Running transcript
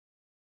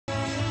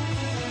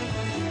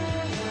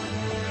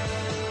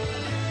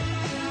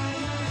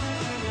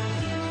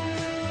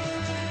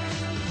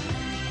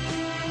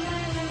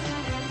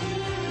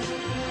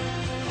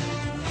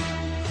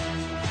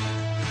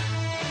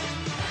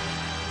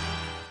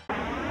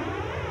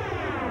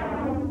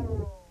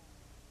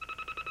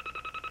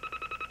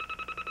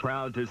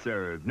Proud to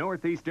serve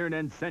northeastern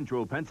and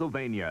central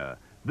Pennsylvania.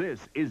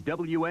 This is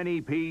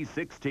WNEP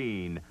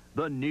 16,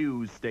 the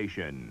news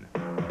station.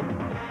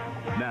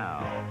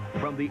 Now,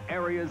 from the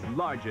area's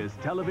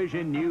largest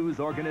television news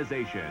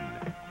organization,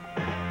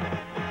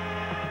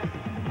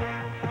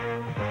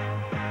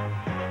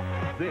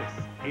 this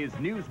is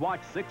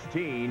Newswatch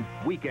 16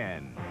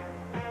 Weekend.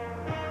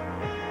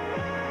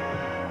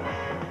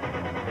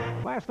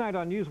 Last night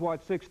on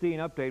Newswatch 16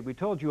 Update, we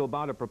told you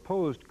about a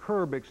proposed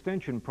curb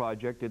extension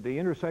project at the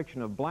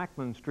intersection of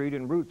Blackman Street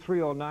and Route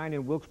 309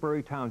 in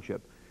Wilkes-Barre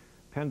Township.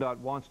 PennDOT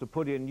wants to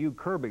put in new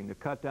curbing to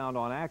cut down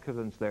on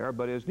accidents there,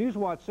 but as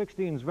Newswatch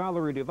 16's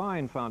Valerie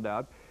Devine found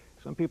out,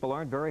 some people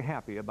aren't very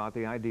happy about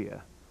the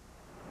idea.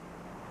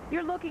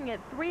 You're looking at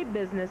three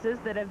businesses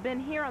that have been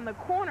here on the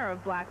corner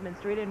of Blackman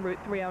Street and Route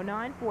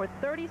 309 for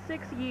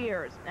 36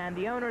 years, and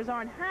the owners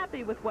aren't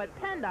happy with what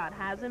PennDOT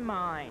has in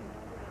mind.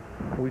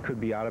 We could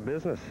be out of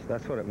business.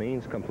 That's what it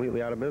means,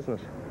 completely out of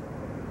business.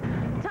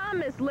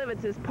 Tom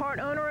Mislivitz is part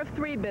owner of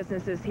three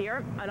businesses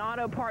here, an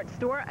auto parts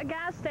store, a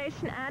gas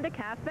station, and a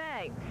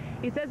cafe.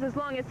 He says as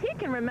long as he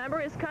can remember,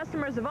 his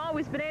customers have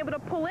always been able to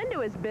pull into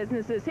his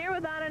businesses here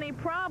without any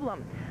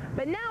problem.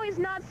 But now he's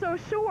not so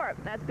sure.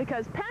 That's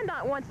because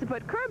PennDOT wants to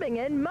put curbing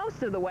in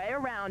most of the way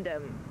around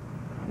him.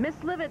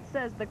 Mislivitz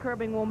says the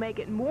curbing will make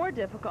it more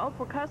difficult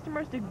for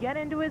customers to get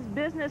into his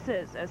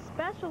businesses,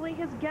 especially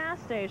his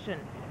gas station.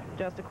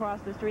 Just across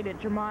the street at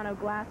Germano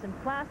Glass and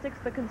Plastics,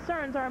 the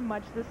concerns are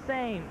much the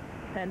same.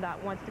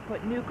 PennDOT wants to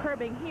put new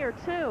curbing here,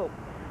 too.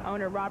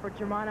 Owner Robert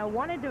Germano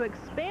wanted to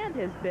expand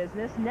his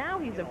business. Now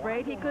he's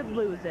afraid he could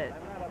lose it.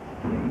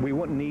 We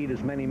wouldn't need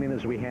as many men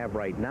as we have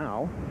right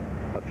now.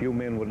 A few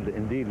men would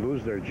indeed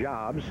lose their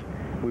jobs.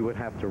 We would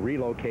have to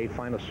relocate,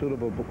 find a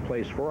suitable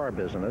place for our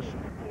business.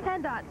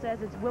 PennDOT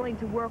says it's willing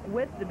to work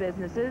with the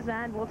businesses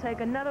and will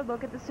take another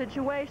look at the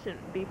situation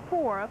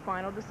before a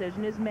final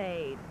decision is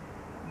made.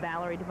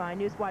 Valerie Devine,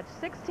 Newswatch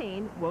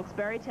 16,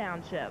 Wilkes-Barre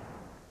Township.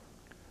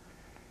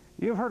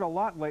 You've heard a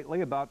lot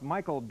lately about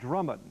Michael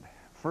Drummond.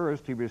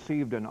 First, he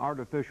received an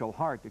artificial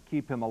heart to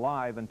keep him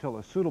alive until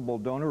a suitable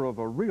donor of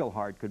a real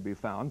heart could be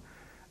found.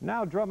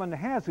 Now Drummond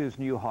has his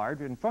new heart,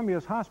 and from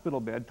his hospital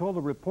bed told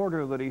a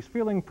reporter that he's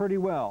feeling pretty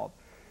well.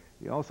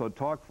 He also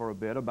talked for a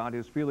bit about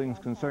his feelings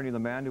concerning the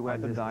man who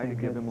had to die to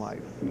give him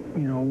life.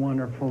 You know,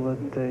 wonderful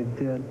that they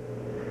did.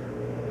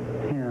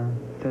 Yeah,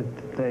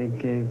 that they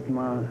gave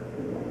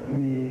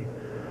me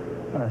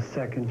a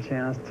second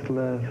chance to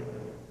live.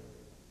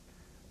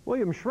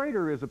 William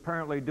Schrader is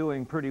apparently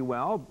doing pretty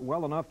well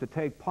enough to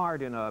take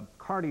part in a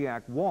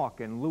cardiac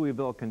walk in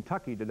Louisville,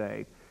 Kentucky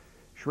today.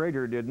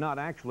 Schrader did not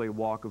actually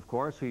walk, of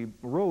course. He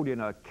rode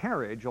in a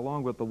carriage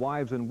along with the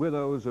wives and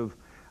widows of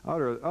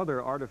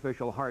other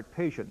artificial heart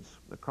patients.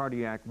 The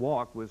cardiac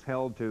walk was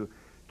held to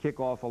kick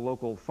off a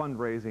local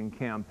fundraising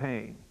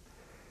campaign.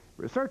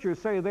 Researchers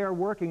say they're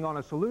working on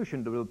a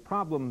solution to the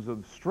problems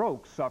of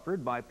strokes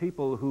suffered by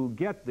people who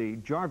get the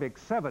Jarvik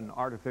 7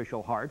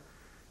 artificial heart.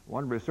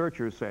 One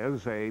researcher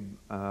says a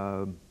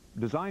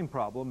design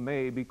problem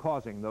may be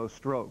causing those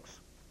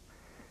strokes.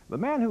 The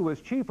man who was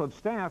chief of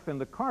staff in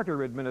the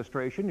Carter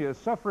administration is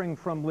suffering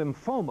from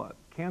lymphoma,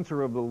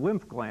 cancer of the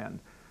lymph gland.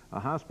 A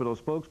hospital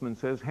spokesman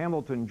says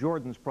Hamilton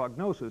Jordan's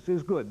prognosis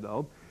is good,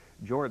 though.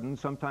 Jordan,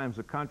 sometimes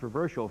a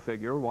controversial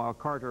figure while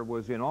Carter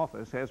was in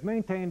office, has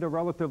maintained a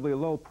relatively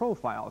low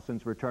profile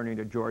since returning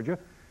to Georgia.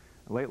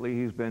 Lately,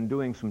 he's been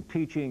doing some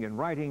teaching and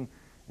writing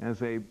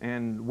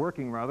and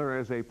working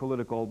as a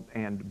political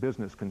and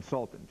business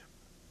consultant.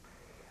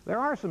 There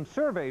are some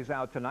surveys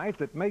out tonight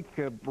that make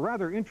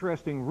rather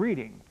interesting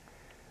reading.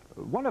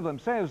 One of them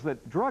says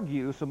that drug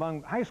use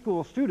among high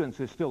school students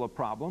is still a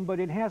problem, but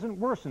it hasn't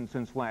worsened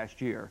since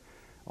last year.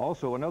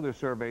 Also, another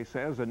survey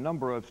says a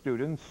number of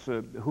students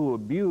who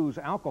abuse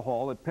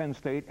alcohol at Penn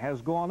State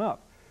has gone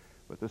up.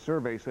 But the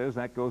survey says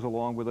that goes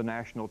along with a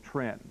national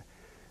trend.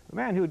 The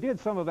man who did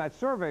some of that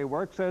survey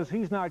work says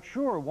he's not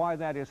sure why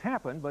that has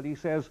happened, but he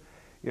says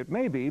it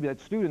may be that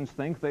students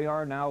think they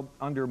are now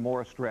under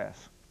more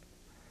stress.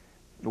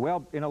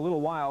 Well, in a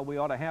little while, we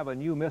ought to have a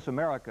new Miss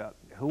America.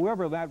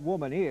 Whoever that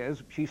woman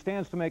is, she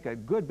stands to make a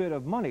good bit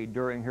of money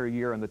during her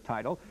year in the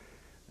title.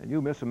 The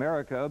new Miss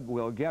America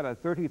will get a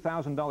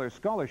 $30,000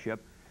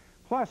 scholarship,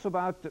 plus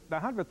about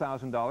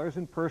 $100,000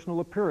 in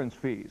personal appearance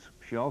fees.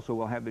 She also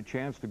will have the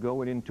chance to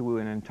go into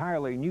an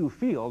entirely new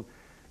field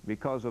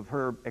because of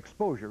her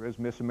exposure as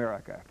Miss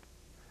America.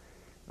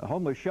 The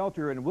homeless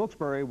shelter in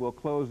Wilkes-Barre will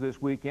close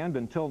this weekend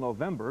until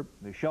November.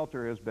 The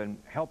shelter has been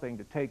helping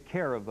to take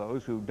care of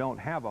those who don't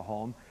have a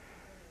home.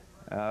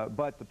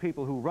 But the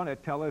people who run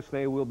it tell us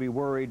they will be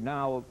worried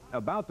now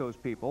about those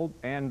people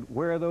and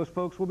where those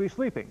folks will be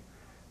sleeping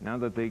now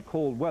that the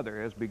cold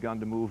weather has begun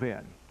to move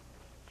in.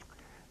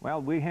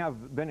 Well, we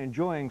have been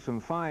enjoying some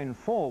fine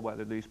fall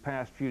weather these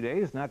past few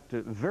days, not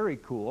very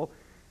cool.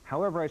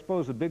 However, I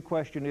suppose the big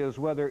question is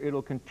whether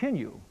it'll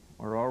continue,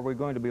 or are we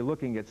going to be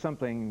looking at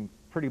something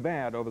pretty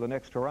bad over the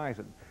next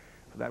horizon?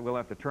 For that, we'll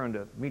have to turn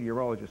to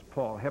meteorologist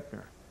Paul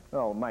Hepner.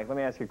 Oh, Mike, let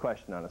me ask you a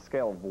question. On a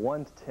scale of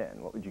 1 to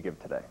 10, what would you give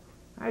today?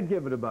 I'd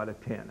give it about a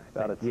 10, I think.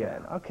 About a 10. Yeah.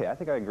 Okay, I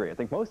think I agree. I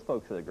think most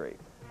folks would agree.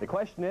 The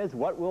question is,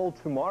 what will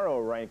tomorrow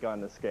rank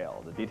on the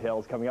scale? The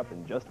details coming up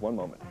in just one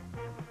moment.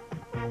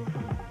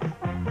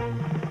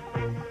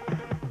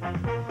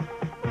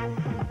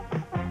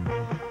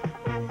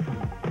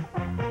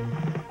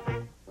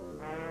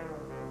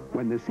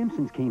 When the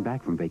Simpsons came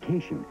back from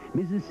vacation,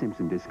 Mrs.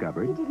 Simpson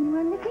discovered... He didn't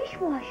run the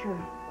dishwasher.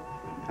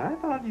 I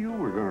thought you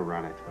were going to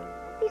run it.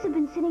 These have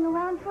been sitting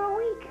around for a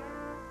week.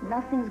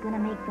 Nothing's going to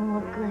make them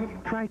look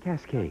good. Try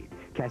Cascade.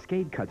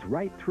 Cascade cuts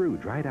right through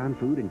dried-on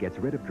food and gets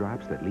rid of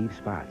drops that leave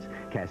spots.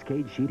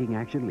 Cascade sheeting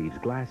action leaves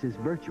glasses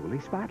virtually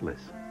spotless.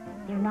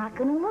 They're not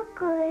going to look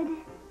good.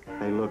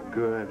 They look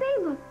good.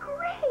 They look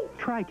great.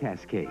 Try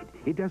Cascade.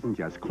 It doesn't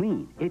just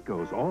clean. It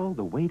goes all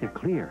the way to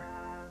clear.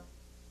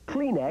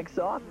 Kleenex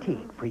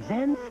Off-Teak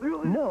presents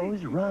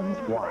Nose Runs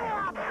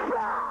Wild.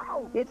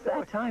 It's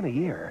that time of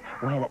year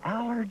when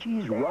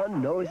allergies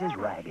run noses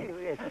ragged.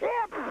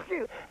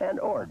 And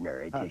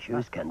ordinary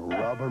tissues can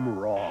rub them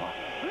raw.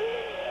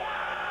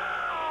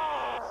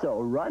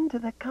 So run to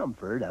the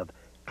comfort of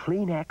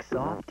Kleenex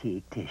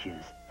Soft-Teak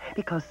tissues.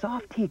 Because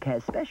Soft-Teak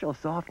has special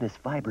softness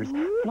fibers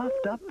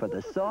fluffed up for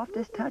the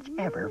softest touch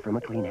ever from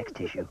a Kleenex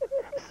tissue.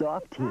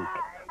 Soft-Teak,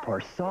 for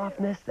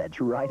softness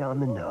that's right on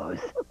the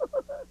nose.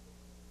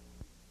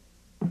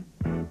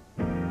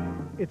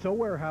 It's a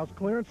warehouse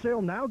clearance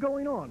sale now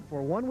going on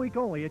for 1 week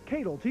only at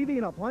Cadle TV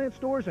and Appliance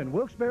Stores in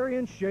Wilkes-Barre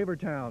and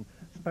Shavertown.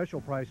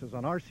 Special prices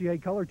on RCA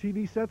color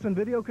TV sets and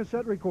video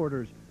cassette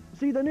recorders.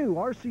 See the new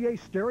RCA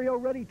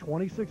stereo-ready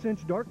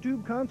 26-inch dark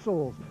tube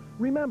consoles.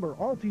 Remember,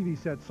 all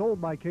TV sets sold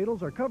by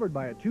Cadles are covered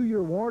by a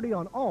 2-year warranty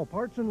on all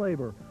parts and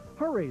labor.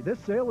 Hurry, this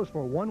sale is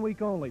for 1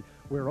 week only.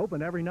 We're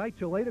open every night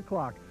till 8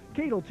 o'clock.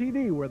 Cadle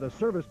TV, where the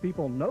service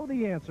people know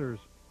the answers.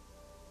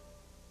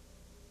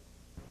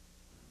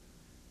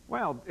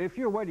 Well, if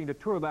you're waiting to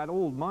tour that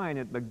old mine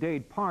at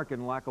McDade Park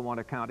in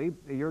Lackawanna County,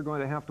 you're going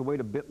to have to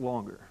wait a bit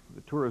longer.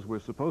 The tours were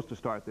supposed to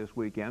start this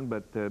weekend,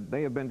 but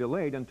they have been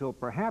delayed until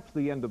perhaps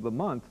the end of the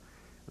month.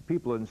 The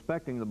people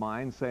inspecting the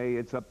mine say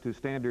it's up to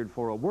standard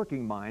for a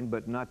working mine,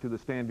 but not to the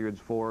standards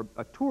for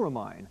a tour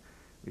mine.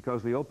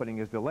 Because the opening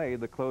is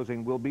delayed, the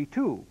closing will be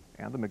too,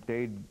 and the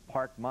McDade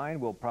Park mine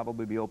will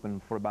probably be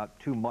open for about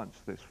 2 months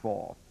this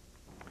fall.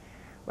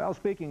 Well,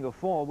 speaking of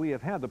fall, we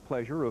have had the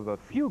pleasure of a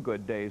few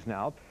good days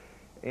now.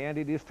 And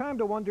it is time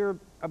to wonder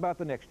about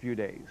the next few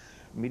days.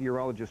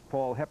 Meteorologist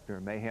Paul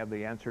Hepner may have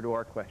the answer to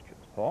our questions.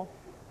 Paul?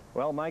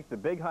 Well, Mike, the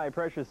big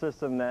high-pressure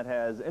system that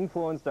has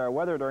influenced our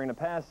weather during the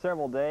past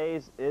several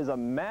days is a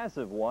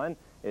massive one.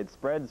 It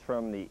spreads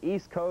from the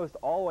East Coast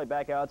all the way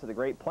back out to the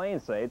Great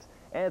Plains states,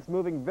 and it's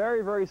moving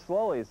very, very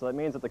slowly. So that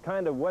means that the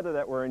kind of weather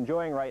that we're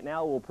enjoying right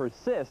now will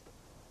persist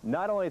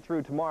not only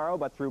through tomorrow,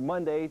 but through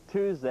Monday,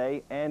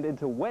 Tuesday, and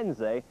into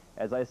Wednesday.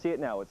 As I see it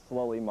now, it's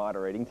slowly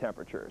moderating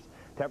temperatures.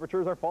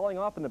 Temperatures are falling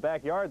off in the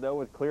backyard, though,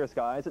 with clear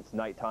skies. It's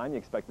nighttime. You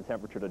expect the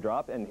temperature to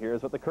drop, and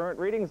here's what the current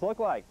readings look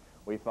like.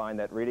 We find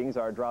that readings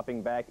are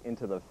dropping back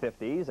into the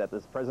 50s. At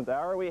this present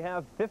hour, we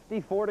have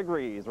 54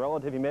 degrees.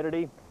 Relative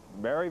humidity,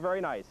 very, very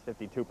nice,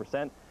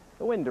 52%.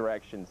 The wind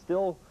direction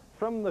still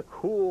from the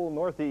cool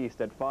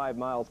northeast at 5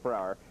 miles per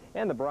hour,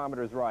 and the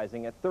barometer is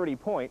rising at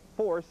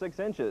 30.46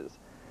 inches.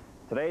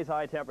 Today's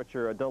high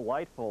temperature, a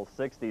delightful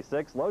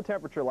 66. Low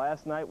temperature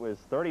last night was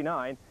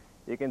 39.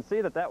 You can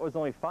see that that was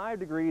only 5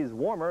 degrees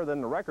warmer than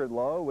the record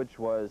low, which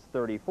was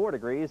 34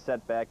 degrees,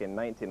 set back in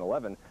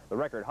 1911. The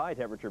record high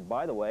temperature,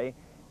 by the way,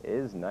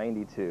 is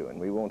 92, and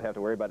we won't have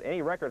to worry about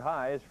any record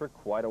highs for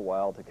quite a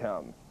while to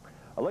come.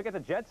 A look at the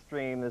jet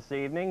stream this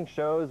evening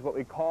shows what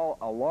we call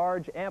a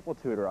large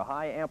amplitude or a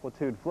high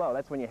amplitude flow.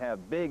 That's when you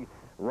have big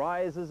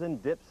rises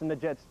and dips in the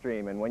jet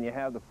stream, and when you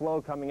have the flow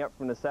coming up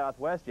from the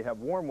southwest, you have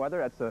warm weather.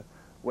 That's the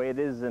way it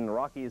is in the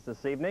Rockies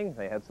this evening.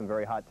 They had some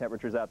very hot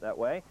temperatures out that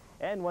way.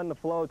 And when the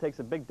flow takes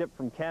a big dip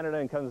from Canada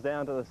and comes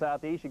down to the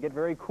southeast, you get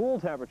very cool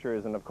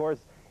temperatures. And of course,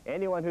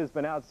 anyone who's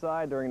been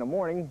outside during the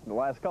morning, the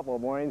last couple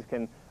of mornings,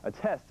 can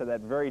attest to that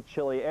very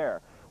chilly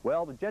air.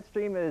 Well, the jet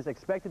stream is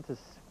expected to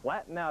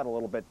flatten out a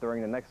little bit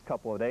during the next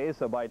couple of days.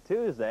 So by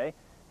Tuesday,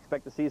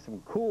 expect to see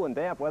some cool and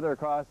damp weather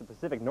across the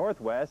Pacific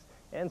Northwest,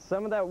 and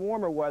some of that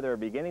warmer weather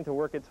beginning to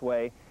work its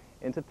way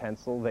into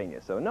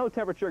Pennsylvania. So no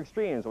temperature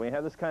extremes. When you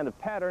have this kind of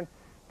pattern,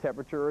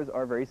 temperatures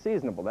are very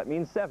seasonable. That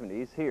means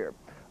 70s here.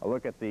 A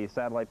look at the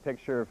satellite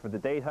picture for the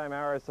daytime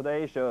hours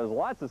today shows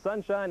lots of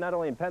sunshine, not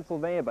only in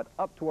Pennsylvania, but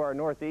up to our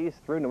northeast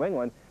through New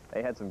England.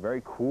 They had some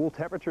very cool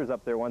temperatures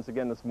up there once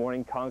again this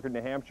morning. Concord,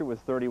 New Hampshire was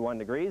 31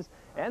 degrees,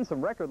 and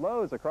some record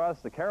lows across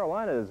the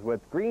Carolinas,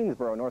 with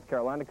Greensboro, North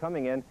Carolina,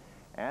 coming in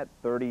at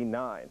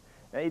 39.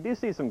 Now, you do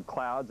see some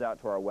clouds out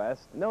to our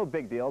west. No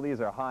big deal. These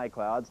are high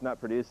clouds,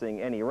 not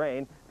producing any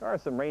rain. There are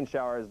some rain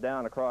showers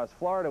down across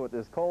Florida with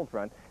this cold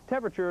front.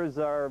 Temperatures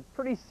are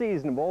pretty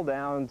seasonable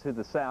down to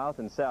the south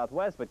and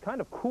southwest, but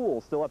kind of cool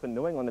still up in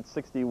New England at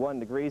 61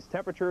 degrees.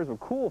 Temperatures were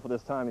cool for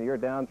this time of year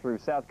down through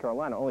South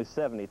Carolina, only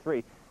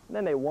 73. And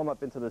then they warm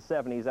up into the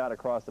 70s out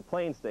across the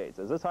plain states.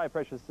 As this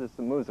high-pressure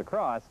system moves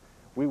across,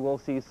 we will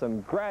see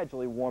some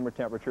gradually warmer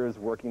temperatures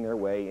working their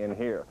way in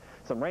here.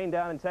 Some rain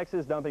down in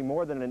Texas, dumping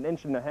more than 1.5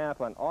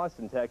 inches on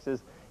Austin,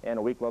 Texas, and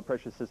a weak low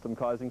pressure system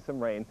causing some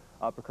rain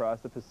up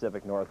across the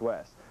Pacific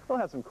Northwest. We'll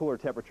have some cooler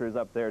temperatures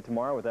up there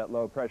tomorrow with that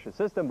low pressure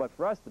system, but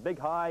for us, the big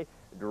high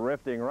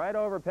drifting right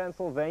over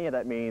Pennsylvania.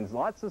 That means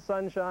lots of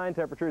sunshine,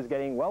 temperatures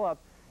getting well up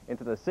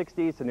into the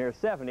 60s to near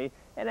 70,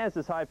 and as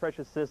this high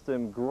pressure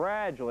system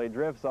gradually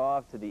drifts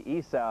off to the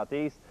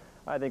east-southeast,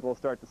 I think we'll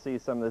start to see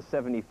some of the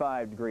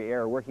 75-degree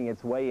air working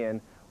its way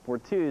in for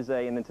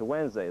Tuesday and into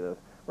Wednesday. The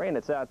rain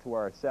that's out to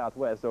our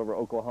southwest over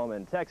Oklahoma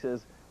and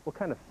Texas will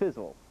kind of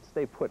fizzle,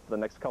 stay put for the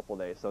next couple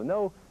of days, so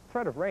no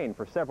threat of rain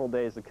for several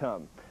days to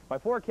come. My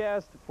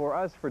forecast for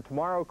us for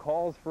tomorrow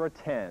calls for a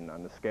 10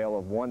 on the scale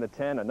of 1 to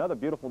 10. Another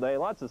beautiful day,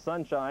 lots of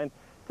sunshine.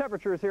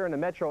 Temperatures here in the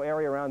metro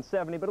area around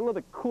 70, but a little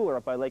bit cooler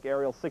up by Lake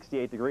Ariel,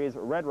 68 degrees.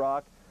 Red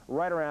Rock,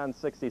 right around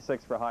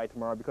 66 for high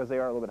tomorrow because they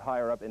are a little bit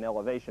higher up in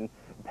elevation.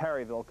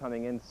 Perryville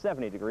coming in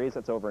 70 degrees.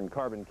 That's over in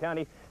Carbon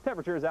County.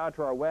 Temperatures out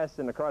to our west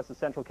and across the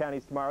central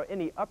counties tomorrow in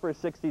the upper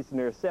 60s to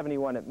near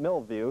 71 at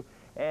Millview.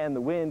 And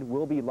the wind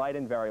will be light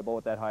and variable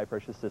with that high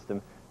pressure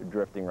system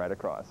drifting right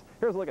across.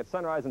 Here's a look at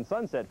sunrise and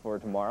sunset for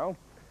tomorrow.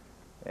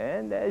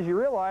 And as you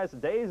realize, the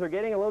days are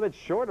getting a little bit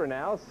shorter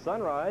now.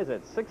 Sunrise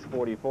at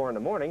 6:44 in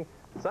the morning.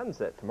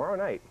 Sunset tomorrow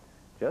night,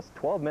 just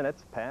 12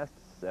 minutes past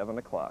 7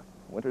 o'clock.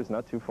 Winter's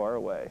not too far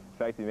away. In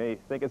fact, you may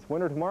think it's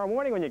winter tomorrow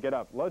morning when you get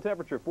up. Low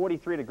temperature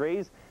 43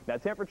 degrees. Now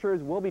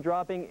temperatures will be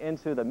dropping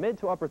into the mid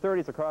to upper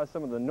 30s across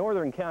some of the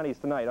northern counties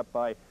tonight, up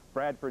by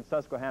Bradford,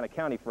 Susquehanna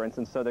County, for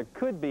instance. So there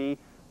could be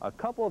a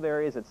couple of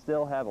areas that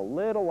still have a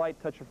little light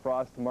touch of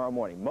frost tomorrow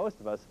morning. Most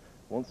of us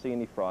won't see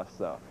any frost,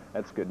 though.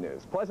 That's good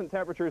news. Pleasant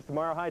temperatures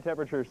tomorrow. High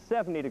temperature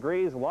 70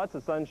 degrees, lots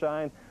of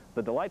sunshine.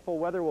 The delightful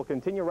weather will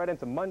continue right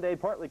into Monday.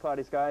 Partly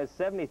cloudy skies,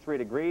 73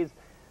 degrees.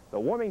 The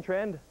warming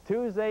trend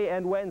Tuesday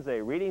and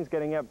Wednesday. Readings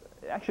getting up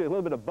actually a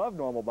little bit above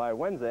normal by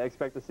Wednesday. I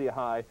expect to see a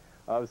high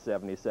of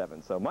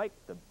 77. So, Mike,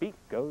 the beat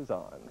goes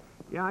on.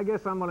 Yeah, I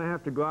guess I'm going to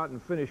have to go out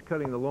and finish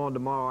cutting the lawn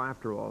tomorrow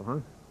after all, huh?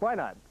 Why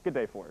not? Good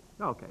day for it.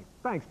 Okay.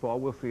 Thanks, Paul.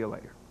 We'll see you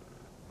later.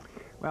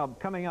 Well,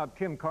 coming up,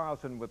 Tim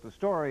Carlson with the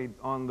story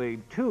on the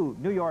 2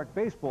 New York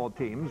baseball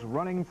teams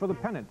running for the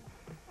pennant.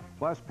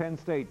 Plus, Penn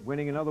State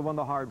winning another one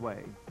the hard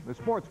way. The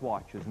Sports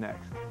Watch is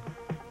next.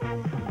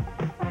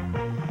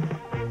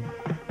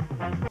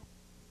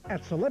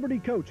 At Celebrity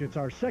Coach, it's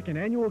our 2nd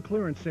annual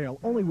clearance sale,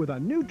 only with a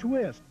new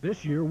twist.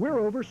 This year, we're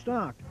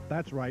overstocked.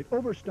 That's right,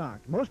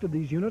 overstocked. Most of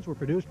these units were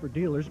produced for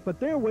dealers, but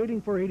they're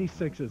waiting for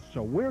 86s,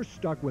 so we're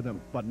stuck with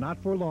them, but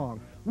not for long.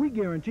 We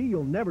guarantee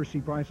you'll never see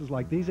prices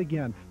like these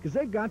again, because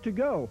they've got to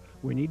go.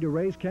 We need to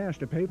raise cash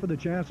to pay for the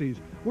chassis.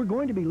 We're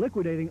going to be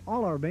liquidating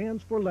all our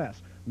vans for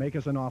less. Make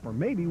us an offer.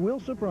 Maybe we'll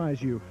surprise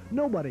you.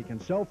 Nobody can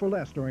sell for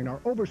less during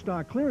our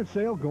overstock clearance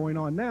sale going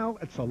on now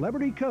at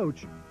Celebrity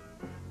Coach.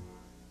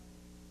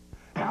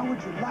 How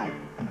would you like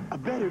a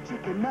better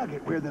chicken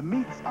nugget where the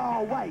meat's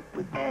all white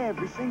with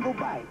every single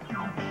bite?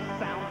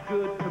 Sounds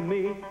good to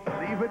me.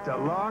 Leave it to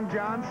Long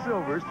John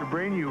Silver's to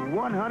bring you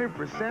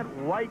 100%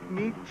 white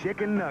meat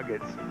chicken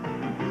nuggets.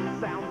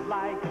 Sounds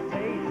like a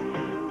taste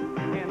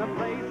in a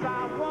place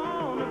I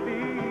want to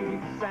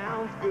be.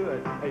 Sounds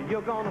good.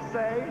 You're gonna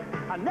say,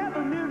 I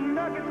never knew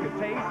nuggets could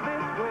taste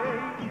this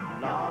way.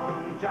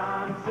 Long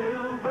John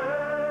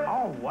Silver.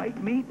 All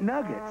white meat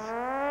nuggets.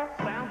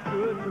 Sounds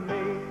good to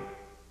me.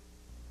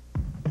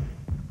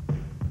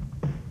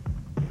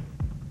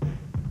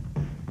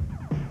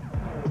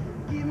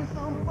 Give me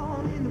some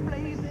fun in the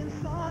blazing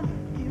sun.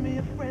 Give me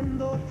a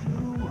friend or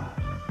two.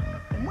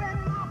 And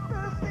when my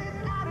thirst is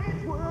at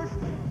its worst,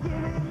 give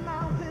me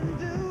Mountain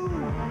Dew.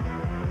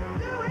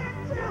 Do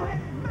it,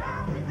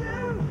 Mountain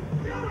Dew.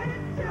 Do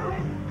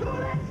it,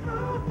 cool and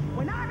smooth.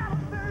 When I got a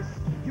thirst,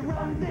 you're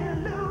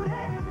undiluted,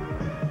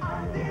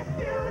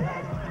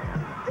 undisputed.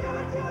 Do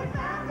it,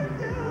 Mountain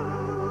Dew.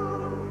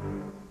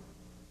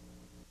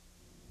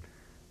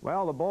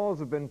 Well, the balls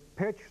have been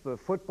pitched, the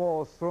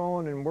football is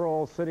thrown, and we're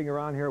all sitting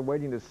around here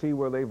waiting to see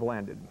where they've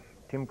landed.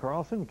 Tim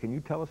Carlson, can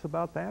you tell us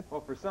about that? Well,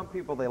 for some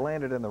people, they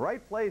landed in the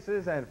right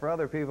places, and for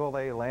other people,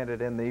 they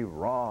landed in the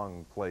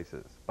wrong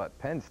places. But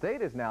Penn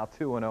State is now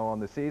 2-0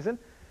 on the season,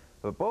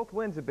 but both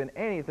wins have been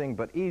anything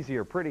but easy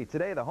or pretty.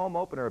 Today, the home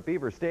opener at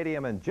Beaver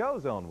Stadium, and Joe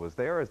Zone was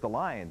there as the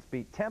Lions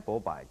beat Temple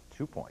by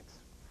 2 points.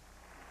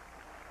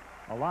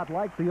 A lot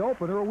like the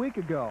opener a week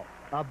ago.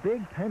 A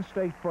big Penn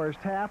State first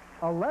half,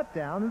 a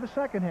letdown in the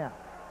second half.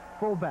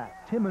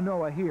 Fullback Tim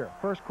Manoa here,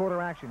 first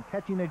quarter action,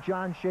 catching a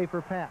John Schaefer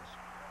pass.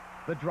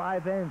 The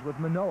drive ends with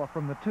Manoa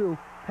from the 2.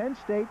 Penn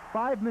State,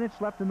 5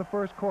 minutes left in the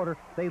first quarter.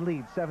 They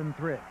lead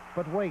 7-3.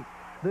 But wait,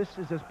 this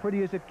is as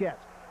pretty as it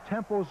gets.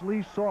 Temple's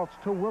Lee Saltz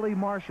to Willie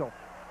Marshall.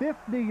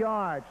 50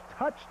 yards,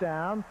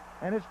 touchdown,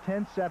 and it's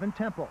 10-7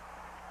 Temple.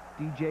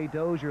 DJ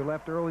Dozier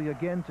left early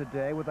again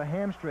today with a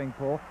hamstring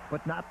pull,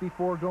 but not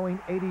before going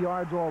 80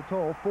 yards all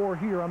told. 4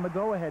 here on the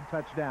go-ahead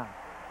touchdown.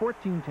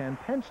 14-10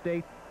 Penn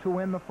State to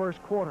win the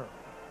first quarter.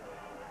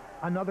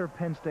 Another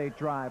Penn State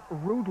drive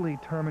rudely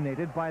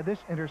terminated by this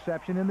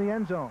interception in the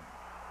end zone.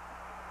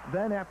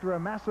 Then, after a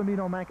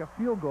Massimino-Manca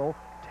field goal,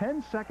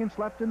 10 seconds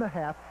left in the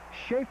half,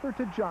 Schaefer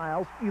to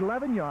Giles,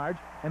 11 yards,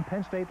 and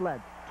Penn State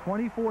led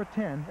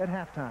 24-10 at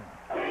halftime.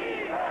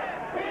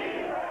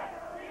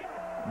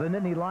 The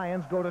Nittany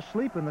Lions go to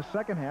sleep in the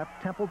second half.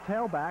 Temple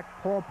tailback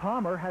Paul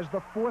Palmer has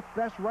the 4th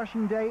best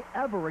rushing day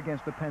ever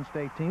against the Penn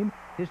State team.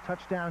 His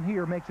touchdown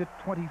here makes it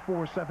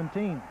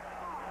 24-17.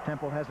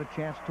 Temple has a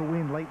chance to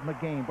win late in the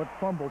game, but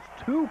fumbles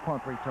 2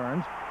 punt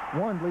returns.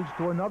 One leads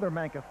to another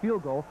Manca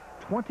field goal,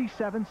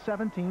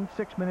 27-17,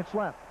 6 minutes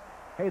left.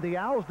 Hey, the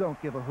Owls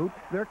don't give a hoot.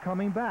 They're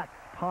coming back.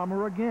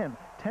 Palmer again,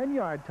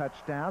 10-yard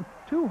touchdown,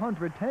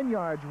 210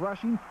 yards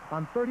rushing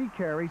on 30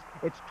 carries.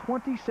 It's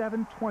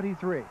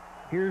 27-23.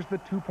 Here's the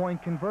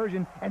 2-point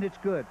conversion, and it's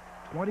good.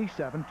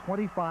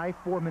 27-25,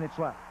 4 minutes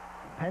left.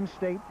 Penn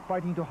State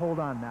fighting to hold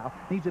on now.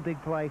 Needs a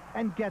big play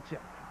and gets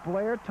it.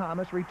 Blair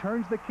Thomas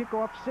returns the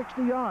kickoff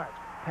 60 yards.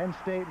 Penn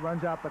State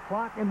runs out the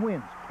clock and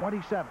wins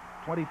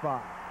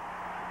 27-25.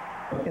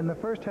 In the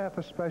first half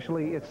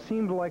especially, it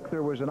seemed like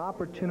there was an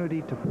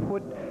opportunity to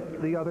put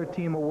the other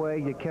team away.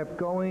 You kept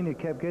going, you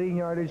kept getting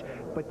yardage,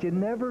 but you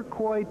never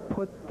quite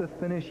put the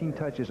finishing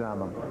touches on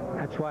them.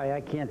 That's why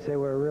I can't say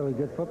we're a really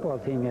good football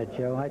team yet,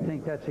 Joe. I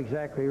think that's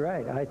exactly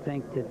right. I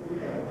think that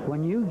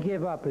when you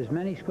give up as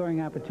many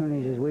scoring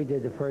opportunities as we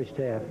did the first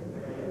half,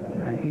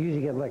 you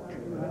usually get licked.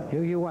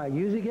 You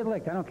usually get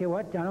licked. I don't care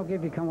what. I don't care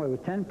if you come away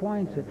with 10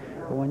 points.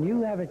 But when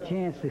you have a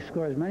chance to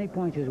score as many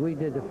points as we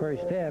did the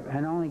first half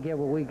and only get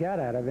what we got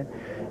out of it,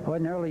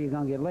 ordinarily you're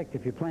going to get licked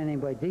if you're playing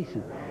anybody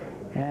decent.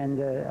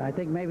 And I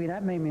think maybe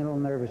that made me a little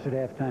nervous at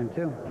halftime,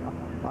 too.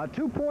 A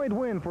 2-point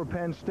win for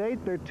Penn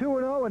State. They're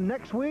 2-0, and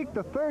next week,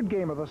 the 3rd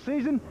game of the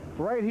season,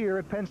 right here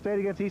at Penn State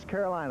against East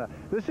Carolina.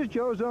 This is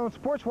Joe Zone,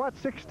 Sports Watch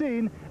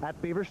 16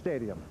 at Beaver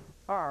Stadium.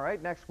 All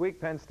right, next week,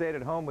 Penn State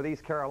at home with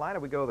East Carolina.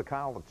 We go to the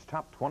college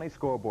top 20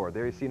 scoreboard.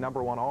 There you see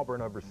number 1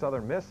 Auburn over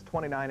Southern Miss,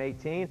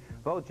 29-18.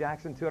 Bo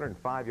Jackson,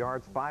 205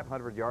 yards,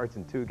 500 yards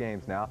in 2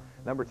 games now.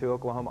 Number 2,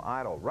 Oklahoma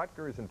idle.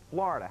 Rutgers in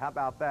Florida, how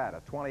about that?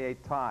 A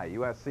 28 tie.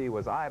 USC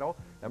was idle.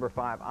 Number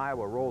 5,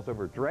 Iowa rolls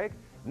over Drake.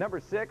 Number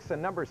 6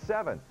 and number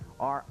 7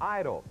 are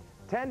idle.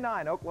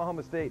 10-9,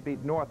 Oklahoma State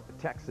beat North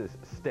Texas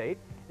State.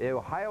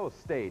 Ohio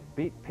State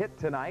beat Pitt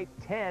tonight,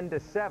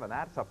 10-7.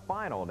 That's a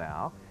final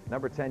now.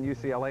 Number 10,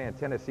 UCLA and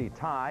Tennessee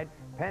tied.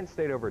 Penn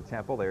State over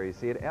Temple, there you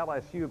see it.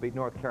 LSU beat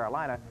North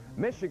Carolina.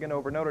 Michigan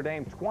over Notre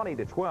Dame,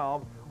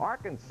 20-12.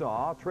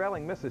 Arkansas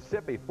trailing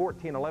Mississippi,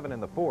 14-11 in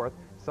the 4th.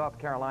 South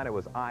Carolina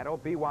was idle.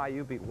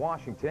 BYU beat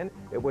Washington.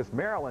 It was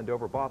Maryland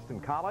over Boston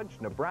College.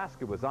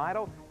 Nebraska was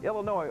idle.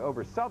 Illinois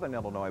over Southern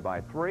Illinois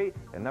by 3.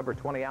 And number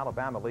 20,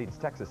 Alabama leads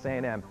Texas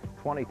A&M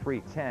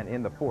 23-10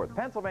 in the 4th.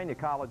 Pennsylvania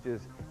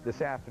colleges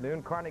this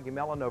afternoon. Carnegie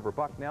Mellon over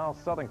Bucknell.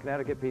 Southern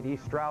Connecticut beat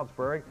East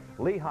Stroudsburg.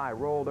 Lehigh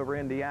rolled over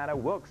Indiana.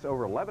 Wilkes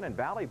over Lebanon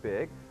Valley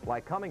big.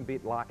 Lycoming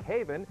beat Lock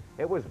Haven.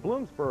 It was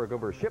Bloomsburg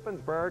over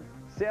Shippensburg.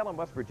 Salem,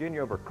 West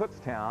Virginia over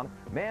Kutztown.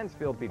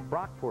 Mansfield beat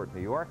Brockport,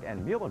 New York.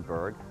 And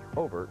Muhlenberg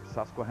over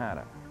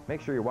Susquehanna.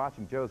 Make sure you're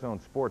watching Joe's Own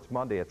Sports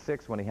Monday at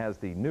 6 when he has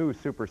the new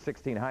Super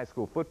 16 high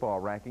school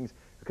football rankings,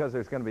 because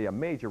there's going to be a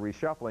major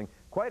reshuffling.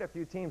 Quite a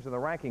few teams in the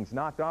rankings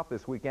knocked off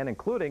this weekend,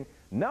 including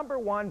number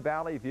 1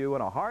 Valley View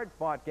in a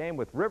hard-fought game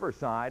with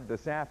Riverside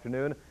this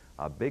afternoon.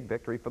 A big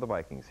victory for the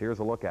Vikings. Here's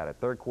a look at it.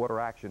 3rd quarter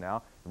action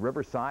now.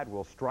 Riverside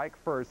will strike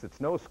first. It's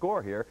no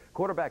score here.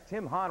 Quarterback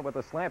Tim Hahn with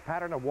a slant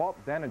pattern of Walt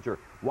Denninger.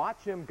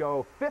 Watch him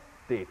go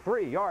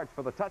 53 yards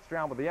for the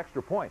touchdown with the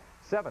extra point.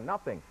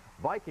 7-0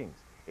 Vikings.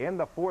 In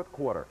the 4th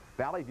quarter,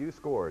 Valley View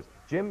scores.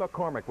 Jim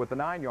McCormick with the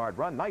 9-yard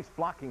run. Nice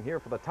blocking here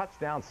for the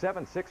touchdown.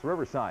 7-6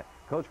 Riverside.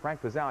 Coach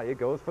Frank Pizzalia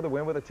goes for the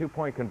win with a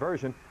 2-point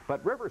conversion.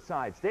 But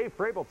Riverside's Dave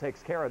Frabel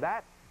takes care of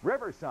that.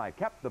 Riverside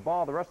kept the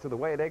ball the rest of the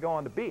way. They go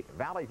on to beat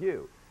Valley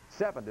View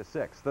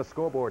 7-6. The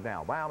scoreboard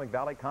now. Wyoming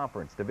Valley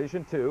Conference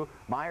Division 2.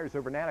 Myers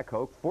over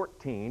Nanticoke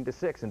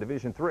 14-6. In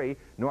Division 3,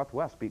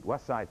 Northwest beat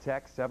Westside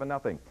Tech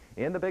 7-0.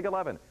 In the Big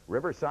 11,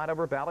 Riverside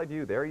over Valley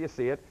View. There you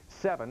see it,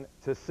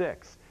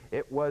 7-6.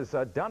 It was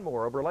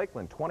Dunmore over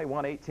Lakeland,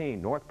 21-18.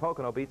 North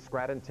Pocono beat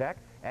Scranton Tech,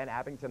 and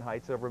Abington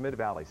Heights over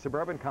Mid-Valley.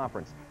 Suburban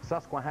Conference,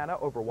 Susquehanna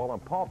over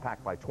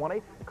Wallenpaupack by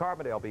 20.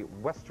 Carbondale beat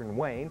Western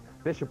Wayne.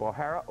 Bishop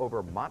O'Hara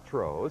over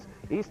Montrose.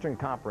 Eastern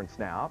Conference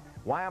now.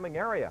 Wyoming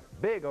area,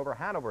 big over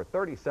Hanover,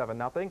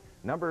 37-0.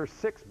 Number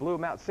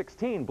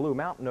 16 Blue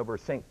Mountain over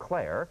St.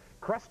 Clair.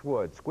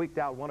 Crestwood squeaked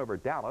out one over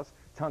Dallas.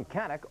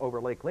 Tunkhannock over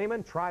Lake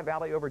Lehman.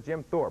 Tri-Valley over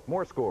Jim Thorpe.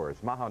 More scores.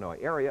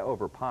 Mahanoy area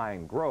over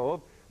Pine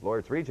Grove.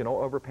 Lords Regional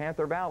over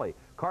Panther Valley.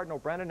 Cardinal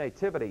Brennan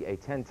Nativity, a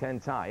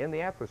 10-10 tie. In the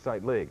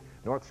Anthracite League,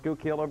 North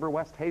Schuylkill over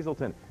West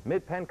Hazelton.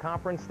 Mid-Penn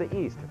Conference, the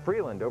East.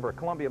 Freeland over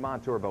Columbia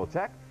Montour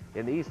Botech.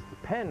 In the East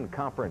Penn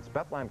Conference,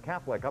 Bethlehem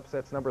Catholic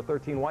upsets number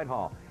 13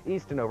 Whitehall.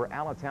 Easton over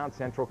Allentown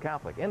Central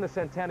Catholic. In the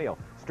Centennial,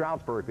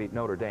 Stroudsburg beat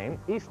Notre Dame.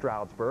 East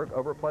Stroudsburg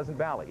over Pleasant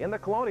Valley. In the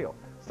Colonial,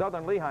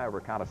 Southern Lehigh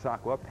over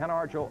Conestoga,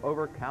 Penargil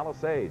over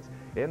Palisades.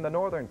 In the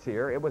northern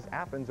tier, it was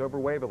Athens over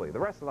Waverly. The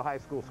rest of the high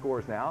school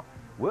scores now.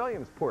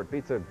 Williamsport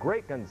beats a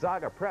great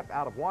Gonzaga Prep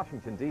out of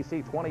Washington,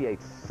 D.C.,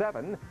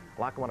 28-7.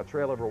 Lackawanna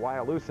Trail over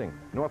Wyalusing.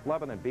 North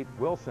Lebanon beat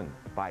Wilson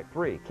by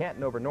 3.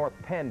 Canton over North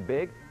Penn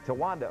big.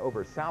 Towanda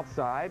over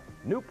Southside.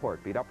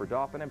 Newport beat Upper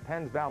Dauphin, and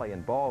Penns Valley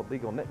and Bald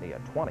Eagle Nittany a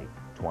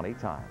 20-20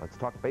 tie. Let's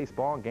talk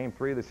baseball in Game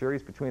 3 of the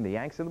series between the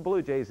Yanks and the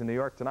Blue Jays in New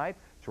York tonight.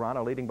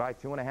 Toronto leading by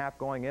 2.5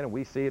 going in, and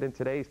we see it in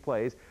today's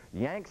plays. The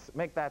Yanks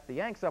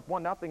up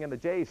 1-0 in the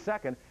Jays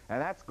second,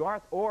 and that's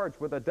Garth Orge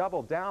with a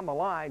double down the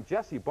line.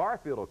 Jesse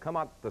Barfield will come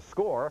up to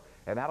score,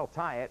 and that'll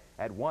tie it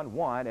at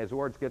 1-1 as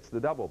Orge gets the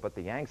double. But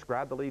the Yanks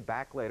grab the lead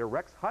back later.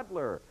 Rex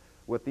Hudler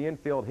with the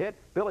infield hit.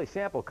 Billy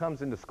Sample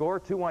comes in to score.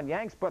 2-1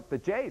 Yanks, but the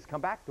Jays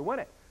come back to win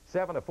it.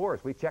 7-4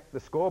 as we check the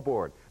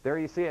scoreboard. There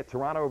you see it.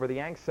 Toronto over the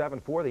Yanks,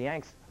 7-4. The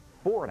Yanks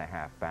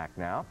 4.5 back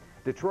now.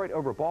 Detroit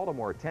over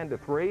Baltimore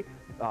 10-3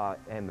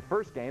 in the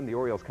first game. The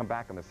Orioles come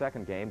back in the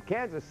second game.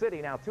 Kansas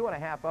City now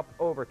 2.5 up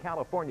over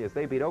California as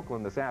they beat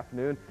Oakland this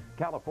afternoon.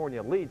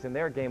 California leads in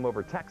their game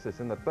over Texas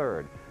in the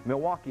third.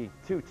 Milwaukee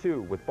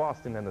 2-2 with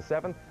Boston in the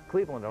seventh.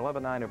 Cleveland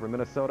 11-9 over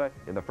Minnesota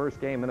in the first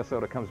game.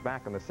 Minnesota comes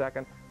back in the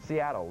second.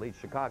 Seattle leads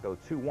Chicago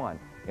 2-1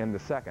 in the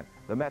second.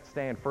 The Mets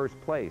stay in first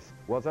place.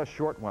 Was a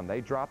short one.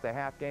 They dropped a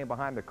half game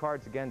behind the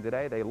Cards again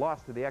today. They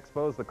lost to the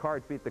Expos. The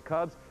Cards beat the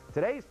Cubs.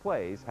 Today's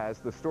plays has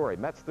the story.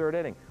 Mets third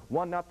inning,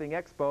 1-0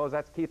 Expos.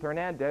 That's Keith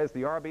Hernandez,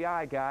 the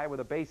RBI guy, with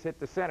a base hit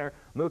to center.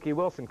 Mookie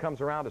Wilson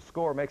comes around to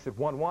score, makes it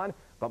 1-1.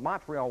 But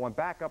Montreal went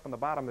back up in the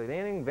bottom of the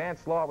inning.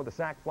 Vance Law with a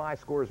sac fly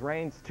scores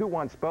Rains.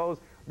 2-1 Expos.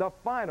 The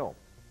final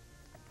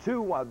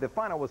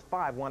was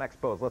 5-1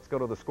 Expos. Let's go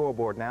to the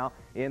scoreboard now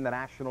in the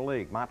National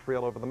League.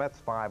 Montreal over the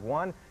Mets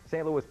 5-1.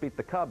 St. Louis beat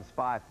the Cubs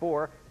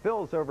 5-4.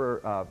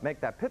 Phils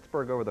make that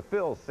Pittsburgh over the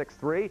Phils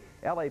 6-3.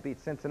 LA beat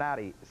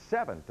Cincinnati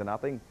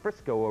 7-0.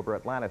 Frisco over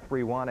Atlanta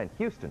 3-1, and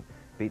Houston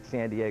beat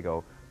San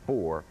Diego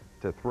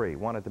 4-3.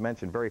 Wanted to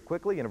mention very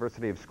quickly,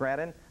 University of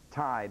Scranton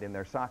tied in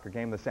their soccer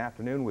game this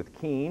afternoon with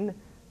Keene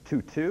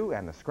 2-2,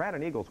 and the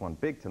Scranton Eagles won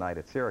big tonight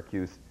at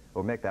Syracuse.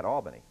 Will make that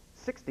Albany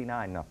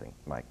 69-0,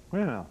 Mike.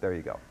 Well, there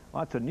you go.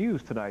 Lots of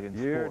news tonight in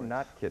sports. You're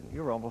not kidding.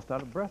 You're almost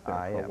out of breath there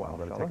for a while. I'm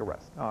going to take a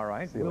rest. All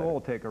right. We'll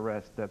all take a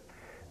rest.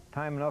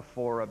 Time enough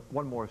for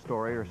one more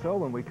story or so.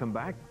 When we come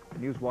back,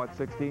 Newswatch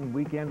 16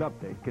 Weekend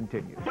Update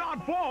continues.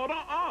 Not Ford,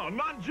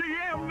 not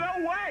GM,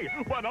 no way.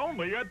 But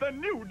only at the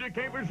new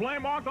Decatur's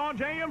Landmark on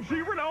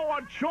JMC Renault.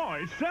 A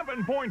choice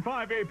 7.5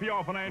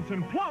 APR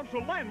financing plus a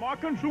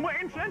Landmark consumer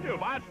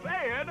incentive. I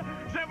said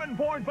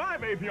 7.5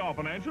 APR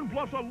financing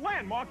plus a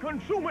Landmark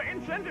consumer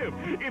incentive.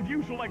 If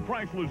you select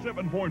Chrysler's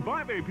 7.5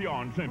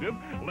 APR incentive,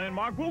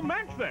 Landmark will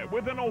match that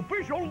with an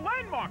official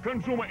Landmark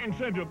consumer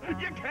incentive.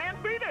 You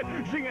can't beat it.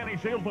 See any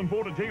salesman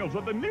for details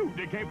at the new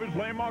Decatur's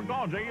Landmark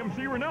on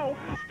JMC Renault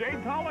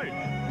State College.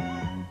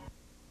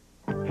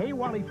 Hey,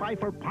 Wally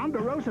Pfeiffer,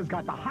 Ponderosa's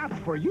got the hots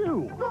for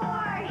you. For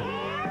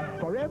him?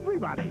 For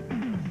everybody.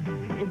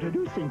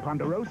 Introducing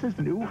Ponderosa's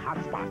new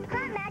hot spot.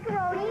 Hot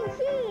macaroni and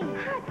cheese.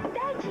 Hot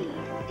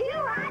veggies. 2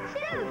 hot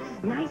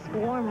soups. Nice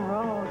warm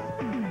rolls.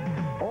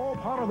 All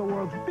part of the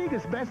world's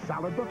biggest best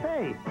salad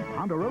buffet.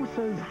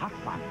 Ponderosa's hot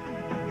spot.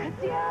 'Cause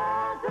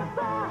you're the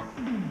boss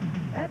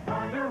at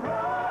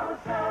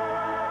Ponderosa.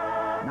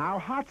 Now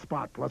hot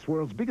spot plus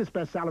world's biggest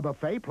best salad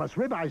buffet plus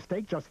ribeye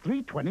steak just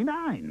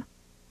 $3.29.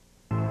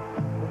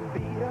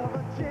 Beat of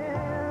a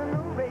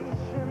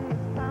generation is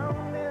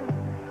pounding.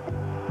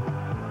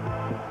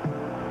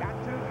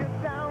 Got to get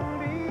down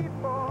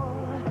before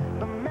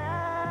the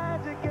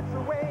magic gets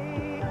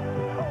away.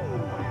 Oh,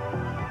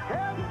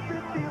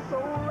 everything feels so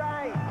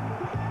right.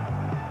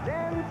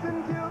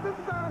 Dancing till the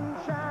sun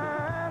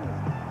shines.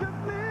 Just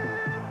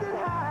lifted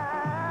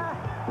high.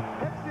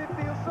 Pepsi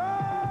feels so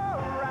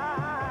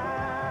right.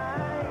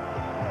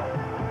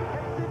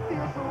 Pepsi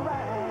feels so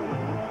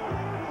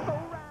right. So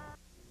right.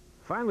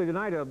 Finally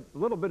tonight, a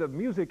little bit of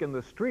music in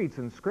the streets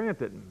in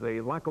Scranton.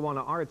 The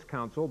Lackawanna Arts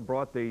Council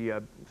brought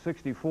the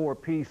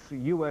 64-piece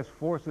U.S.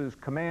 Forces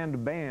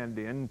Command Band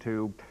in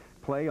to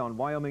play on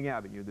Wyoming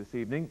Avenue this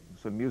evening.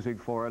 Some music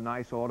for a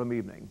nice autumn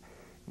evening.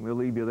 We'll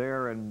leave you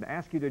there and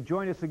ask you to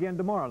join us again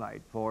tomorrow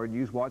night for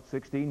Newswatch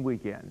 16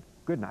 Weekend.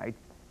 Good night.